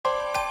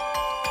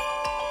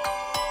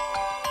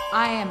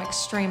I am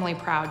extremely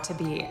proud to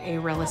be a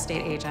real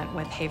estate agent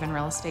with Haven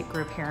Real Estate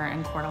Group here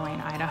in Coeur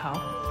d'Alene, Idaho.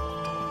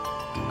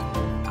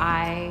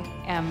 I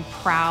am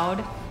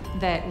proud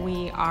that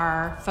we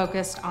are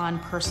focused on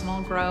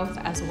personal growth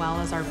as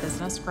well as our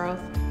business growth.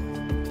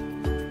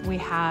 We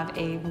have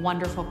a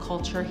wonderful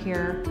culture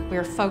here. We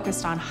are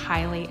focused on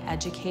highly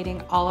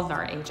educating all of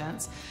our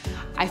agents.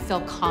 I feel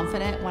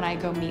confident when I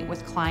go meet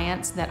with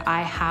clients that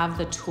I have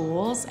the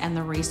tools and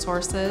the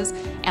resources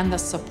and the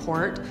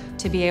support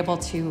to be able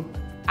to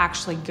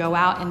actually go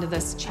out into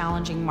this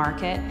challenging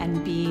market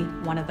and be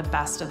one of the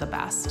best of the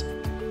best.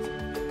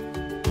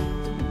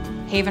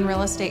 Haven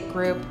Real Estate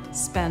Group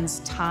spends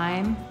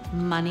time,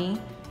 money,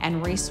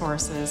 and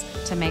resources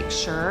to make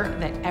sure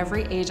that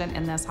every agent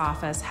in this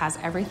office has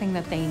everything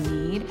that they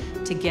need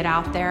to get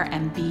out there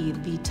and be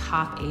the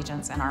top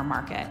agents in our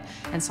market.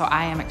 And so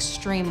I am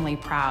extremely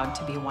proud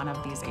to be one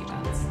of these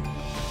agents.